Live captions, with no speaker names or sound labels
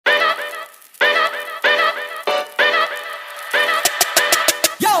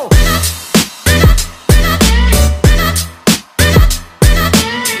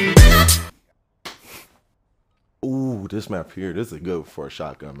this map here, this is good for a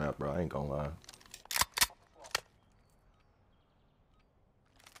shotgun map, bro. I ain't gonna lie.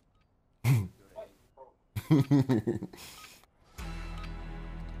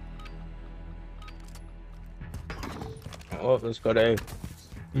 Oh, let's go to A.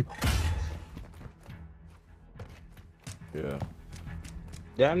 Yeah.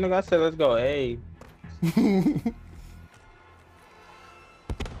 Damn, nigga, I said let's go A.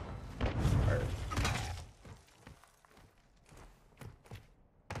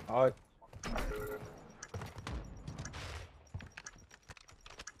 Oh.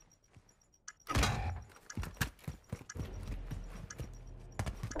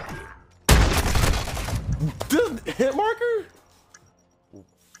 This hit marker?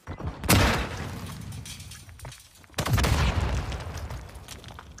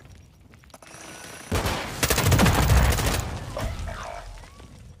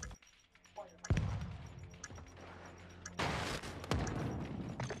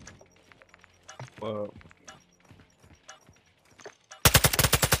 Whoa.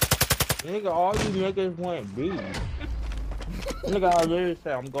 Nigga, all you niggas went B. Nigga, I literally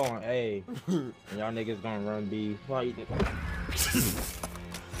said I'm going A. And y'all niggas gonna run B. Why you did that?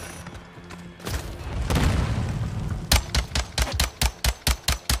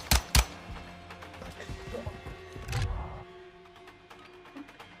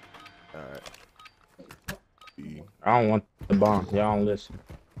 Alright. B. I don't want the bomb. Y'all don't listen.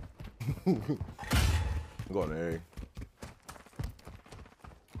 I'm going to A.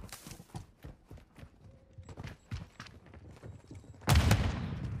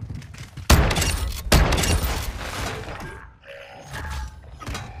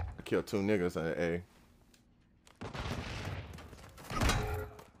 I killed 2 niggas at A.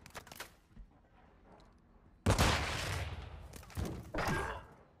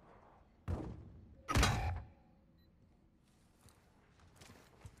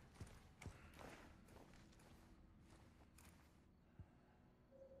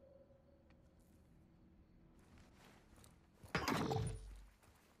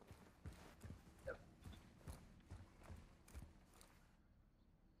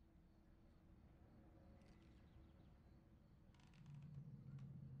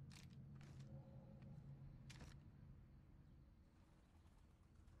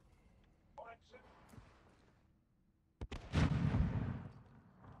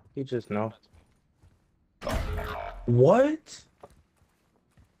 He just knows. What?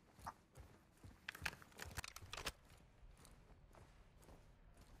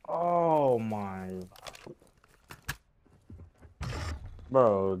 Oh my.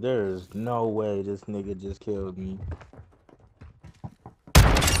 Bro, there's no way this nigga just killed me.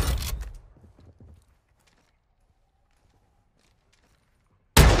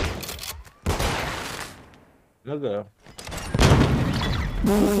 Nigga.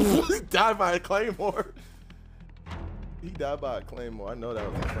 He died by a claymore. He died by a claymore. I know that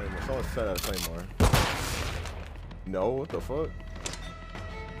was a claymore. Someone said that a claymore. No, what the fuck?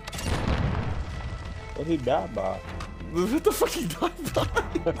 What he died by? What the fuck he died by?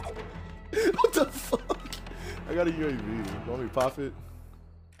 What the fuck? I got a UAV. You want me to pop it?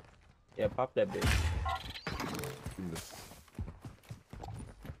 Yeah, pop that bitch. Give me this.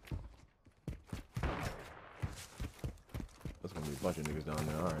 There's gonna be a bunch of niggas down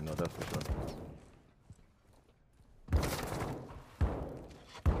there. I already know that for sure.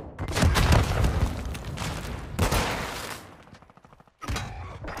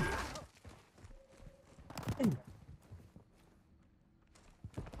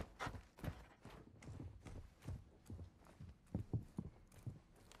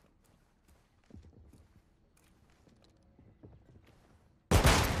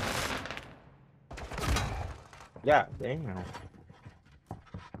 Yeah, damn.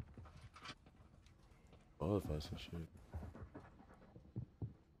 All of us and shit.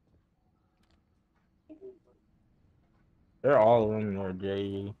 They're all in there,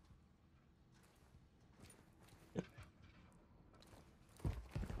 JE.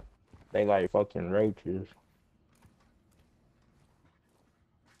 They like fucking roaches.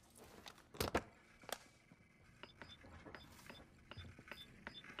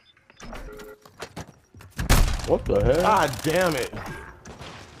 What the hell? God damn it.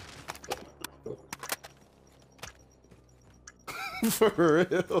 For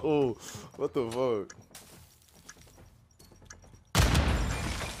real. What the fuck?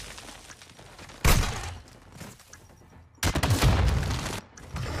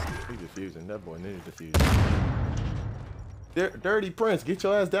 He's defusing. That boy needed defusing. Dirty Prince, get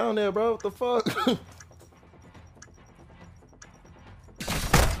your ass down there, bro. What the fuck?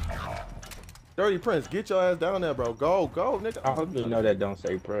 Dirty Prince, get your ass down there, bro. Go, nigga. I hope you know that don't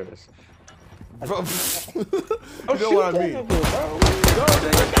say press. Bro, Oh, you know what I mean? Nigga, bro. Go,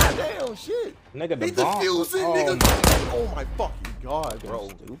 nigga. Goddamn shit. Nigga, the He bomb. defusing, Oh, nigga. Oh my fucking god, bro.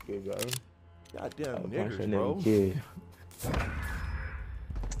 Stupid, bro. Goddamn Bunch niggers, of bro. them kids.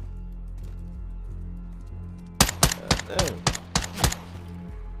 Damn.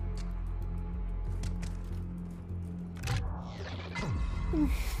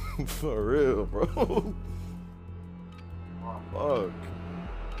 For real, bro. Fuck.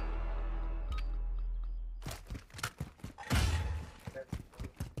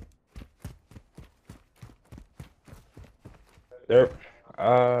 They're,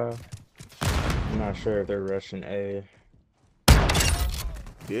 I'm not sure if they're rushing A.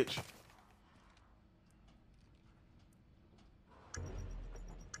 Bitch.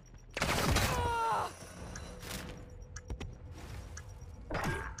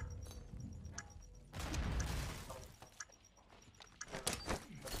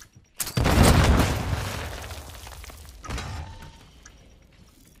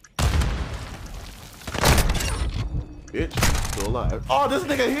 Bitch, still alive. Oh, this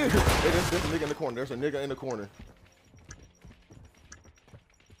nigga here. Hey, there's a nigga in the corner. There's a nigga in the corner.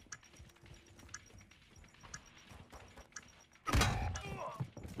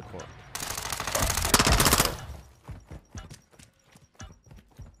 The corner.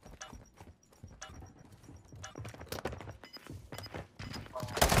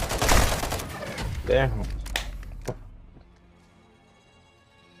 Damn.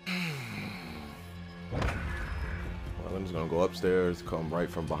 Well, I'm just gonna go upstairs, come right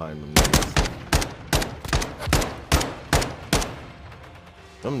from behind them niggas.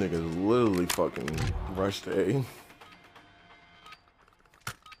 Them niggas literally fucking rushed A.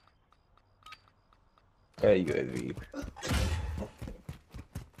 Hey, UAV.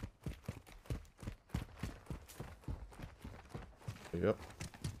 Yep.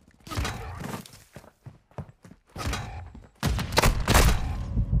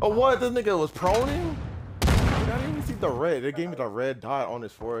 Oh, what? This nigga was proning? I didn't even see the red. They gave me the red dot on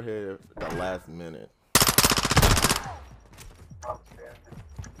his forehead at the last minute.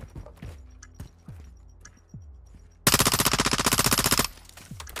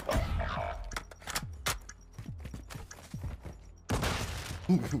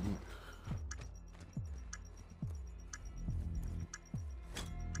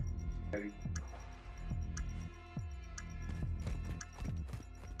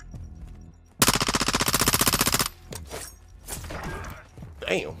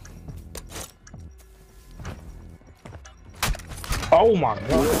 Damn. Oh my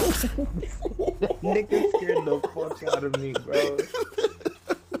god. That nigga scared the fuck out of me, bro.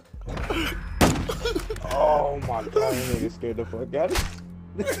 Oh my god, that nigga scared the fuck out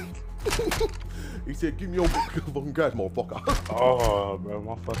of me. He said, give me your fucking gas, motherfucker. Oh, bro,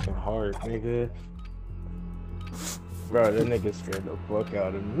 my fucking heart, nigga. Bro, that nigga scared the fuck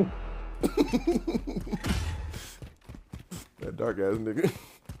out of me. That dark ass nigga.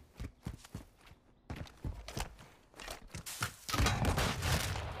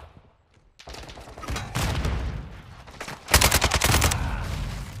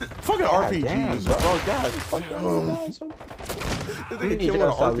 Fucking God RPGs, damn, bro. bro. God, Fuck this I nigga need you killing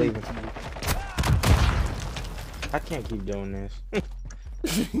to stop RPG. leaving. I can't keep doing this.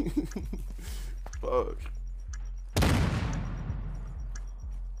 Fuck.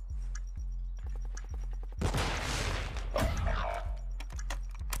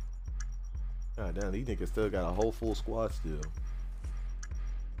 God damn, these niggas still got a whole full squad still.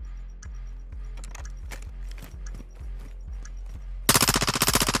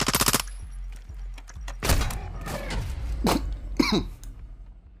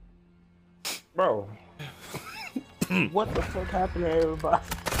 Bro. What the fuck happened to everybody?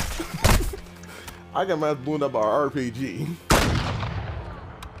 I got my ass blown up by our RPG.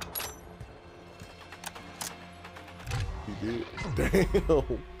 He did.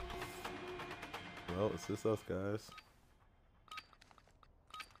 Damn. Well, it's just us, guys.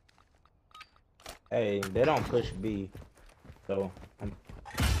 Hey, they don't push B, so I'm...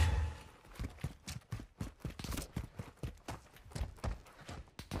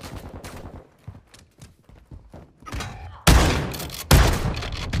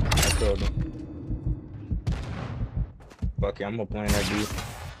 I killed him. Fuck it, I'm gonna plan that B.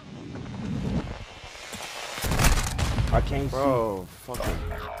 I can't Bro, fucking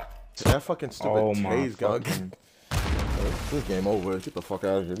that fucking see. stupid Oh my tase gun. fucking... This game over. Get the fuck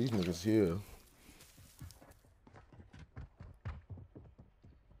out of here. These niggas here.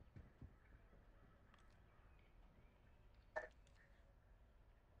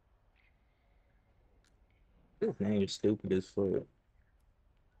 His name is stupid as fuck.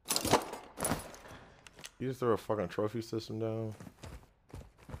 You just throw a fucking trophy system down.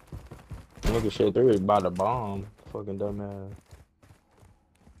 Nigga shit, they was about to bomb. Fucking dumbass.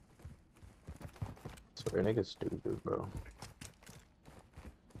 Swear, nigga stupid, bro.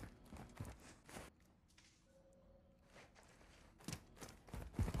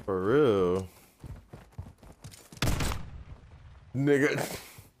 For real. Nigga.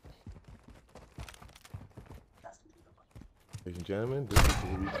 Ladies and gentlemen, this is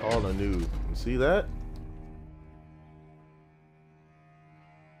what we call a noob. You see that?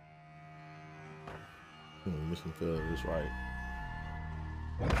 Mission failed, that's right.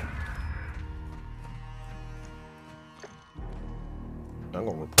 I'm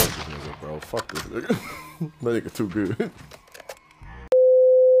gonna report this nigga, bro. Fuck this nigga. That nigga too good.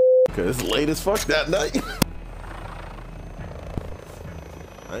 Cause it's late as fuck that night.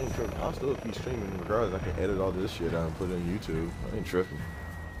 I ain't tripping. I'll still be streaming regardless. I can edit all this shit out and put it on YouTube. I ain't tripping.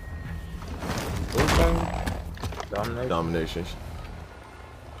 What's that? Domination? Domination.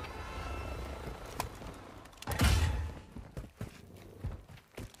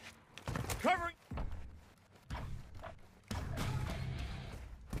 Covering.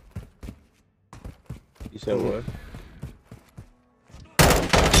 You said what?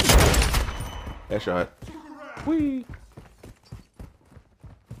 Headshot. Wee.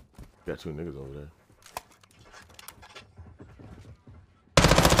 Got two niggas over there.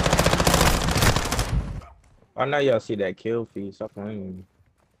 I know y'all see that kill feed. Stop playing.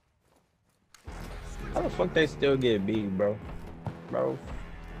 How the fuck they still get beat, bro? Bro.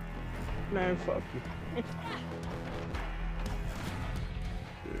 Man, fuck you.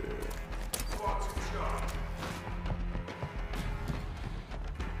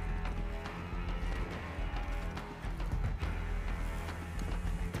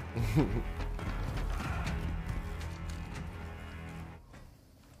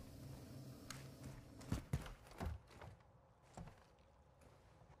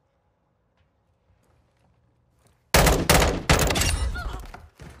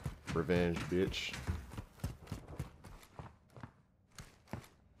 Revenge, bitch.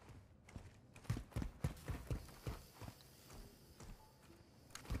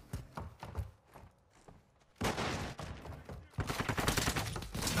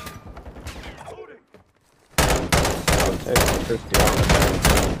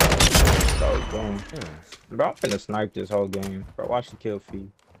 Bro, I'm finna snipe this whole game. Bro, watch the kill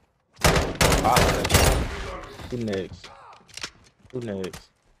feed. Who next? Who next?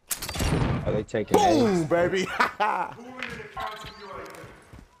 Are they taking Boom, baby! Caught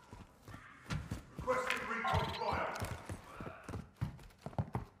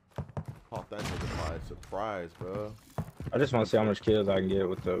that nigga by surprise, bro. I just want to see how much kills I can get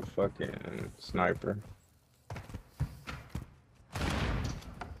with the fucking sniper.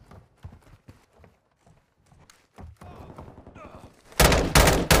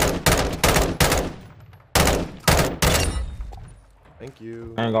 Thank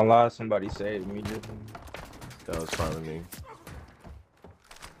you. I ain't gonna lie, somebody saved me just. That was fine with me.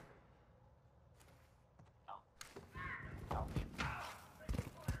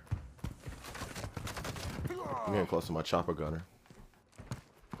 I'm getting close to my chopper gunner.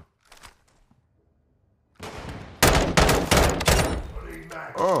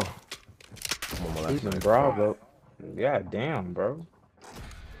 Oh! I'm on my last He's in knife. Bravo. God damn, bro.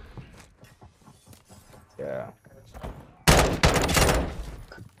 Yeah.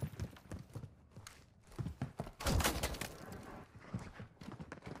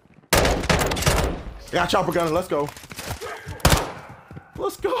 Yeah, chopper gunner, let's go.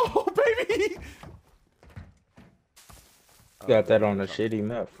 Let's go, baby! Got that on a shitty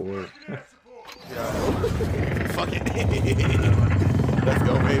map for it. Fuck it. Let's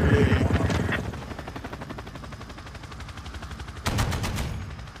go, baby.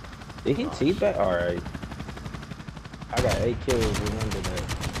 Did he teabag? Alright. I got 8 kills, remember that.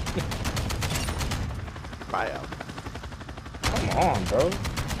 Bye out. Come on, bro.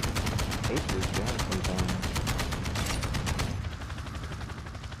 I hate this gun sometimes.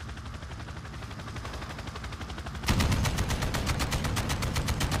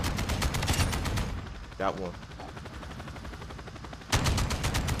 Got one.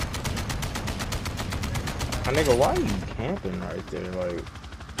 My nigga, why are you camping right there? Like,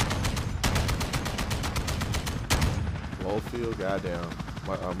 Low field, goddamn.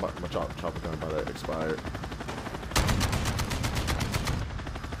 My chopper gun about to expired.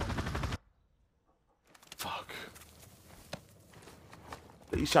 Fuck.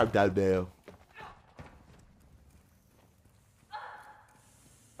 You shot that bell.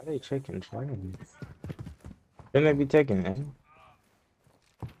 why they checking trains? Shouldn't they be taking it?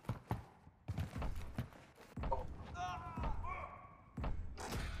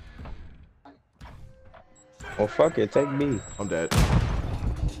 Well, fuck it, take B. I'm dead.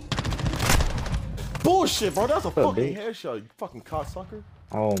 Bullshit, bro. That's a What, fucking bitch? headshot, you fucking cocksucker.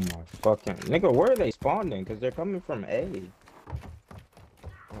 Oh my fucking nigga, where are they spawning? Cause they're coming from A. I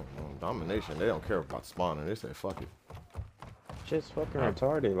don't know. Domination. They don't care about spawning. They say fuck it. Just fucking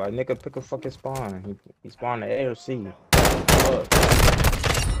retarded. Like nigga, pick a fucking spawn. He spawned at A or C. Fuck.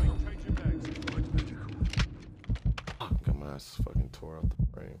 Got my ass fucking tore out the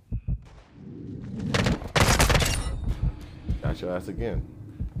frame. Got your ass again.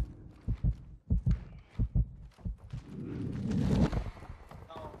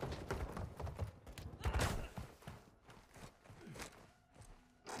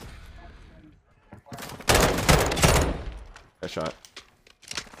 That shot.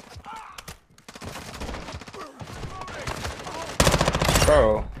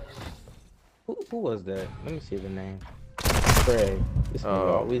 Bro. Who was that? Let me see the name. Craig. This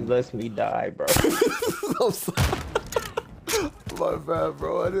nigga always lets me die, bro. I'm sorry. My bad,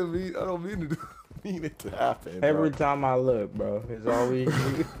 bro. I don't mean it to happen. Bro. Every time I look, bro, it's always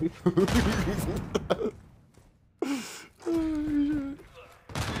you.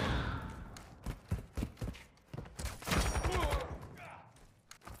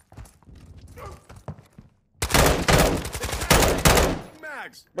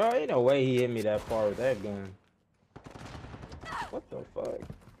 Bro, ain't no way he hit me that far with that gun. What the fuck?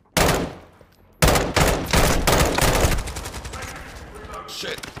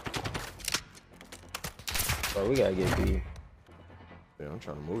 Shit. Bro, we gotta get B. Yeah, I'm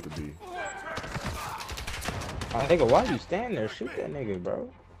trying to move to B. Oh, nigga, why you stand there? Shoot that nigga, bro.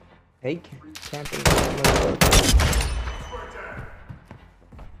 Hey, camping.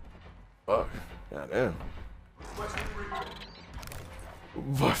 Fuck. Goddamn.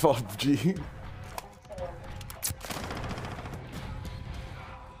 My fault, G.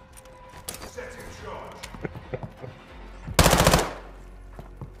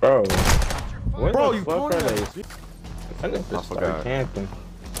 Bro. Where Bro, the you fuck are they? it. I just started camping.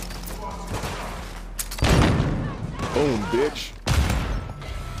 Boom, bitch.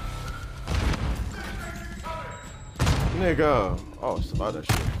 Nigga. Oh, it's about that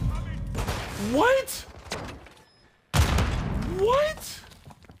shit. What? What?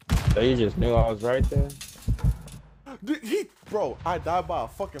 So you just knew I was right there? Dude, bro, I died by a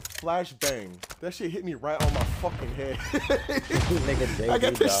fucking flashbang. That shit hit me right on my fucking head. Nigga,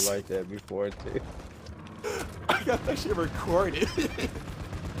 JD died like that before, too. I got that shit recorded. Good thing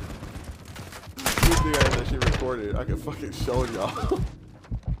I had that shit recorded. I can fucking show y'all.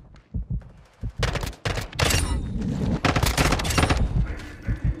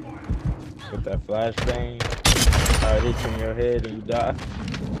 With that flashbang, I hit you in your head and you die.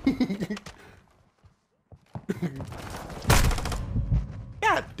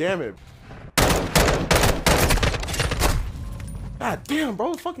 God damn it. God damn,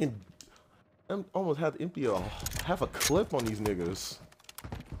 bro. Fucking. I almost had to empty half a clip on these niggas.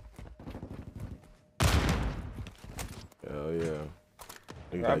 Hell yeah.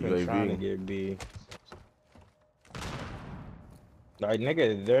 Nigga got I've been trying to get B. Like,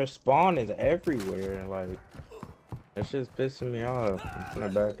 nigga, their spawn is everywhere. Like, it's just pissing me off. I'm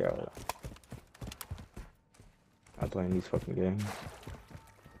gonna back out. I'm playing these fucking games.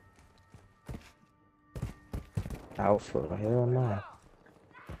 Alpha, hell no.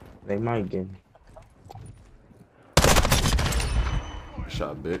 They might get me.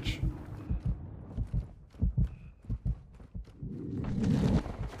 Shot, bitch.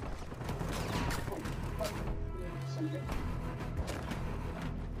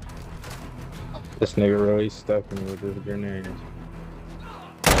 This nigga really stuck me with his grenades.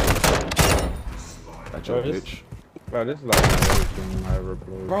 That's your bitch. Bro, this is like the worst game I ever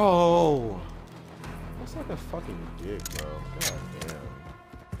played. Bro! That's like a fucking dick, bro. God damn.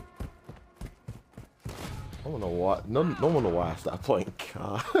 I don't know why. No one know why I stopped playing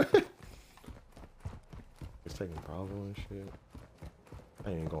COD. It's taking Bravo and shit. I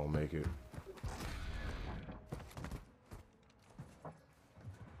ain't gonna make it.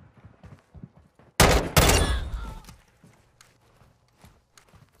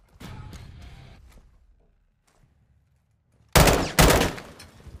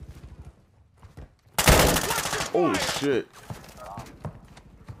 Oh shit.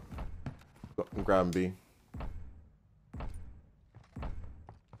 I'm grabbing B.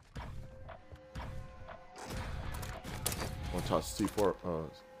 One toss C4.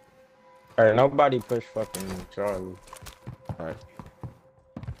 Alright, nobody push fucking Charlie. Alright.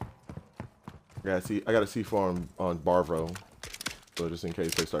 Yeah, see, I got a C4 on Barvo, so just in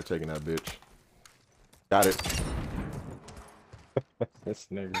case they start taking that bitch. Got it. This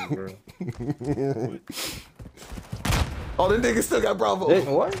nigga, bro. Oh, the nigga still got Bravo.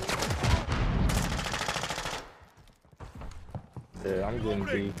 What? Yeah, I'm getting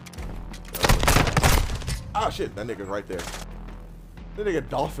B. Ah, shit, that nigga's right there. That nigga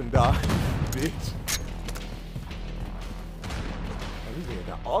dolphin died, bitch. Oh, these niggas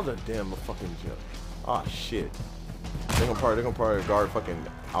got all the damn fucking jump. Ah, shit. They're gonna probably guard fucking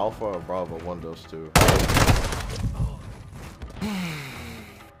Alpha or Bravo, one of those two.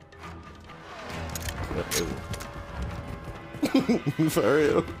 For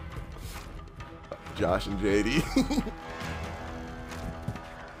real. Josh and JD.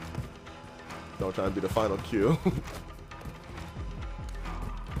 Don't try to be the final kill.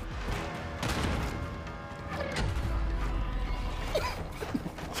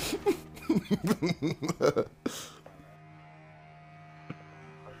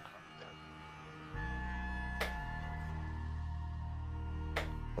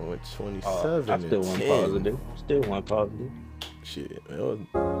 I went 27 I still and want 10. positive. Still want positive. Shit, it was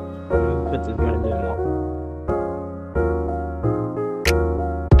Put this gun in.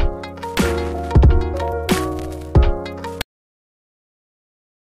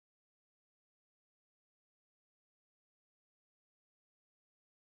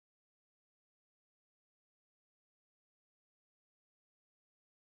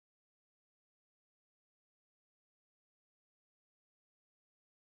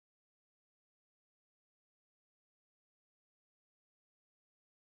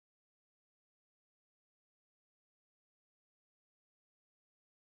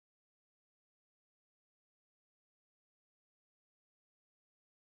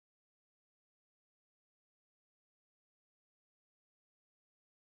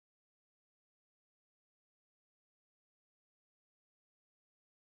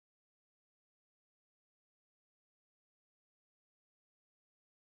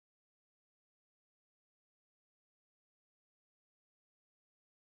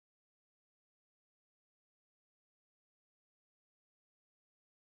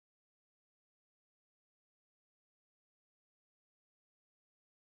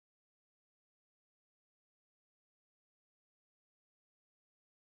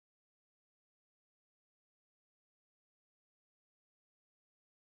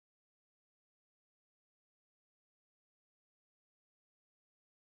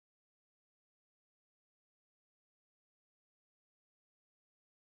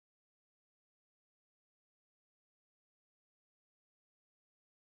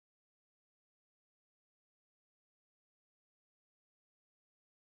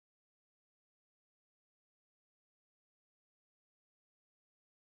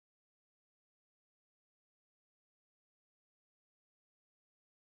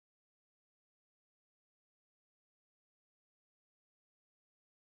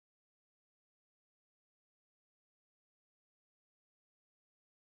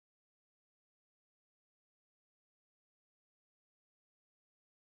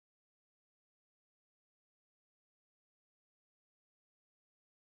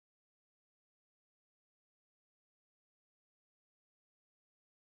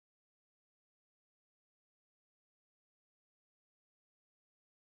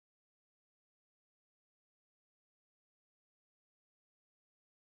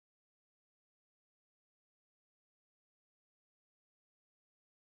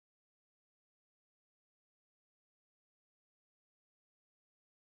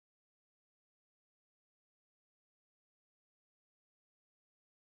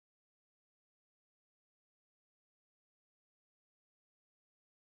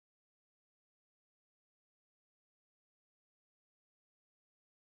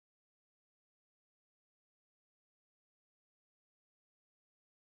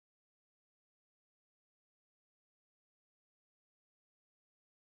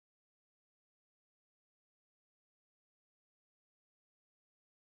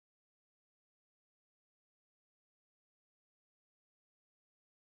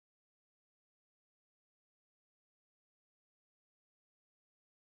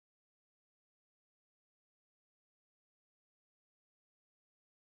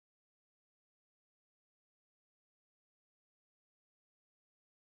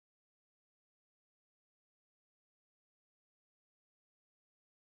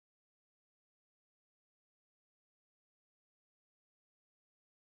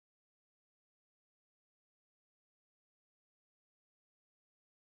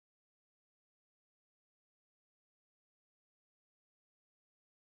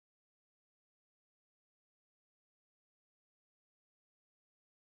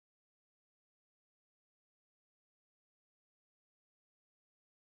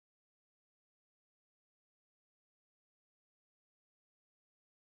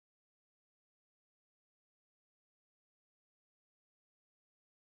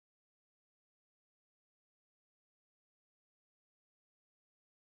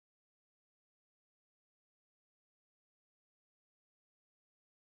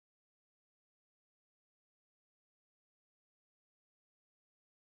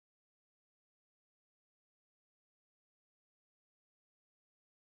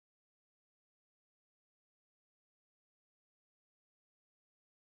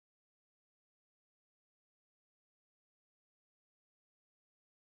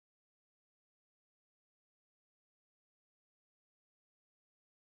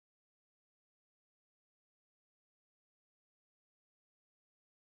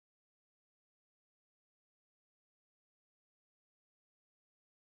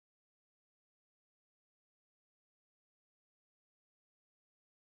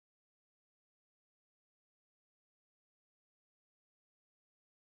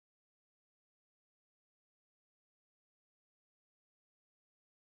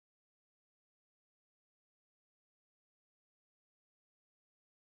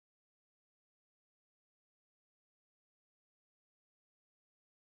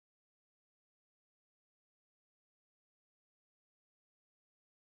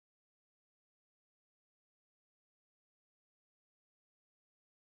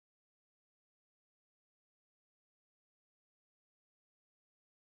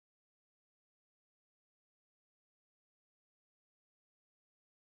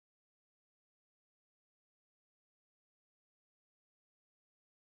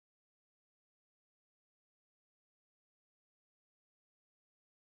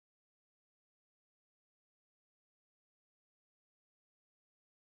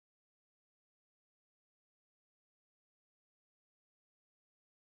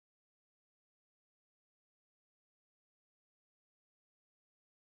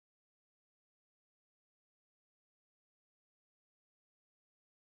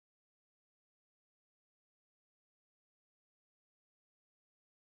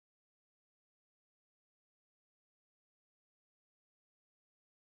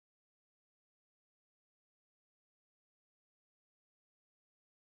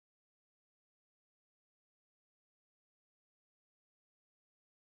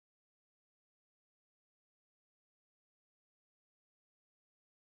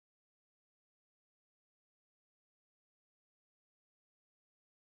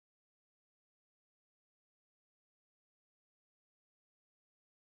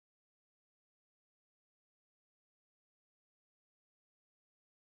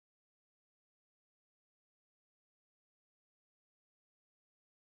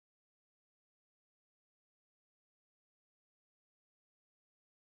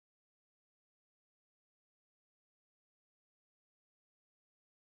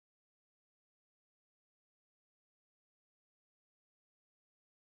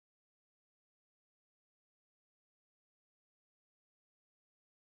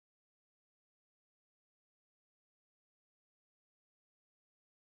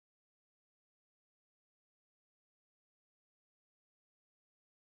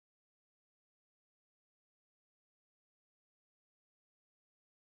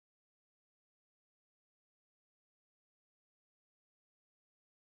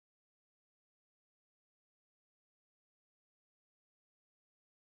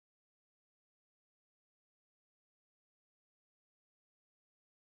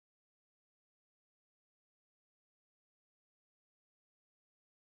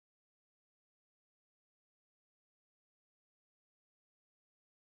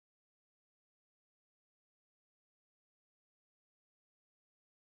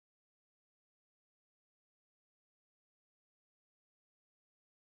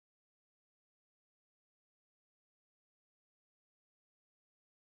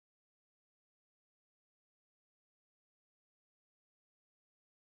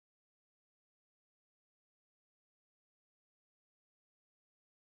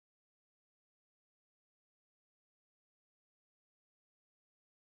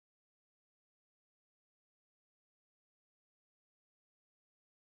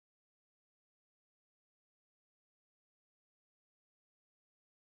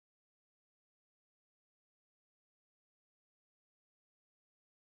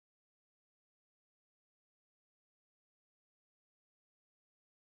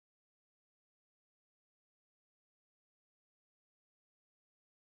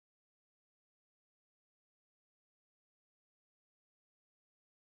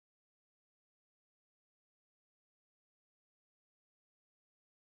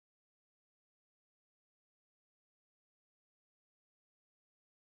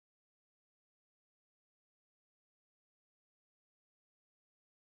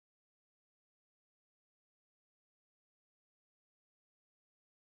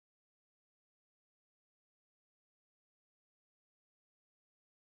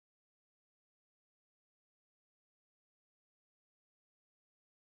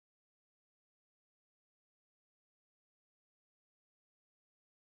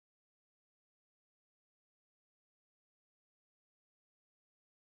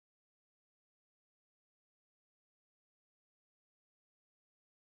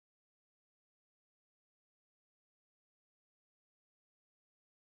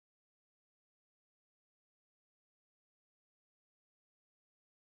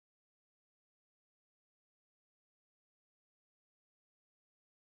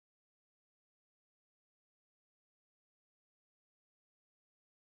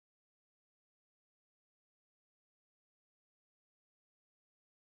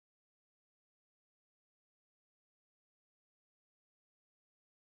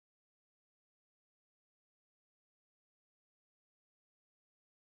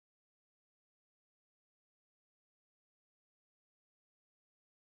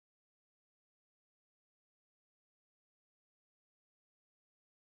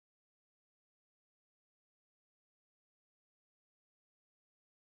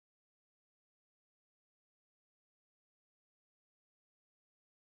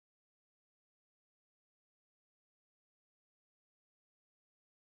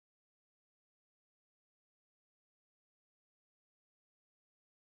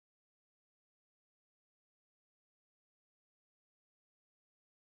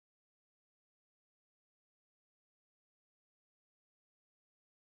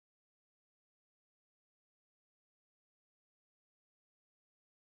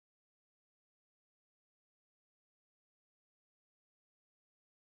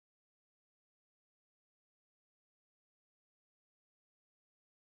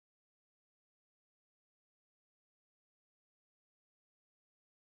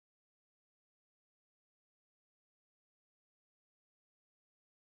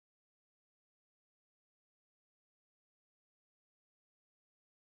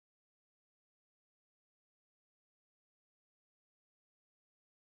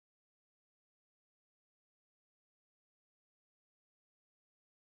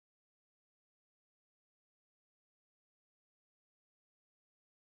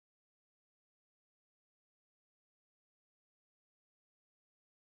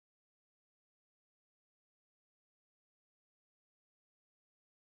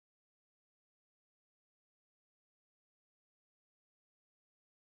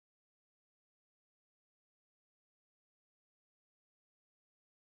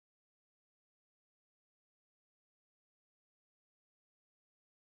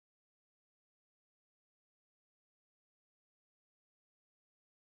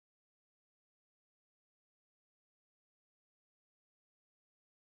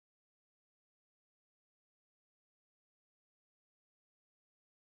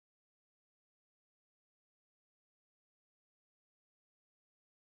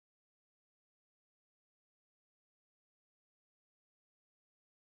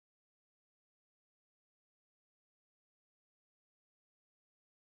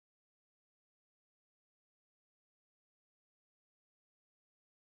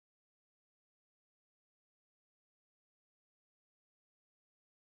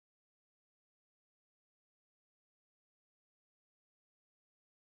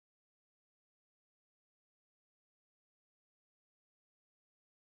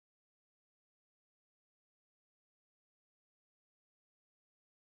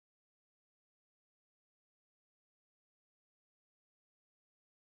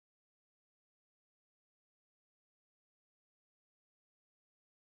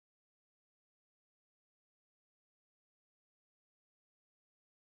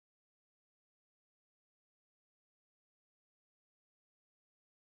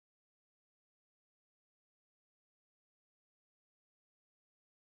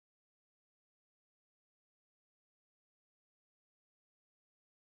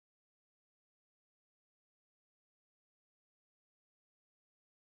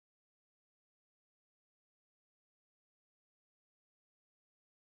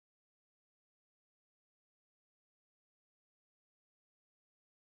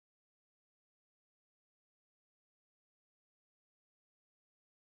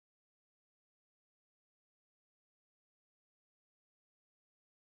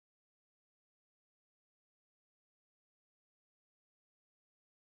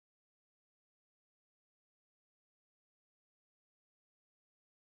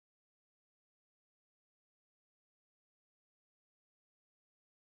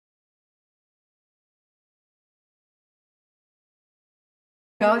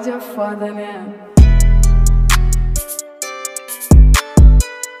 Áudio foda, né?